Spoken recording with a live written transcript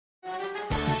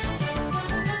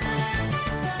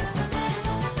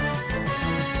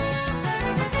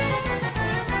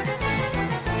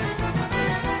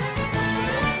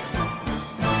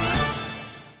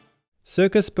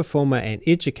Circus performer and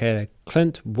educator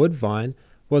Clint Woodvine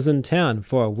was in town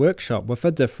for a workshop with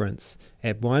a difference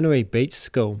at Wainui Beach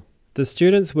School. The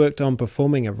students worked on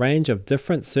performing a range of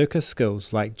different circus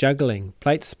skills like juggling,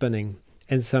 plate spinning,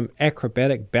 and some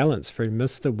acrobatic balance through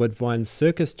Mr. Woodvine's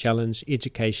Circus Challenge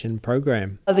education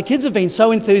program. The kids have been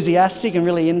so enthusiastic and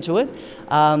really into it.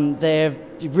 They're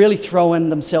really throwing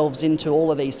themselves into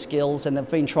all of these skills, and they've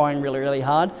been trying really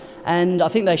hard, and I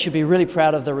think they should be really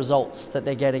proud of the results that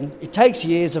they're getting. It takes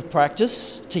years of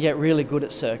practice to get really good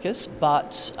at circus,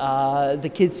 but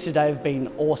the kids today have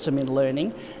been awesome in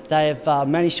learning. They've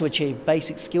managed to achieve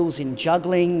basic skills in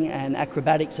juggling and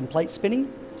acrobatics and plate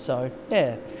spinning, so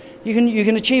yeah. You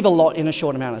can achieve a lot in a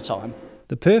short amount of time.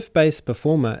 The Perth-based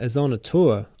performer is on a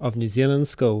tour of New Zealand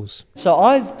schools. So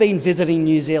I've been visiting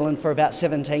New Zealand for about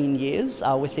 17 years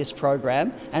with this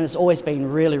program, and it's always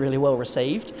been really well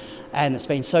received, and it's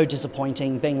been so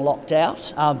disappointing being locked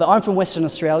out. But I'm from Western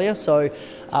Australia, so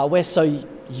we're so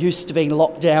used to being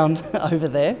locked down over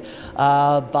there.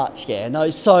 But yeah, no,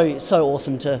 so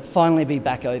awesome to finally be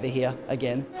back over here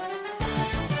again.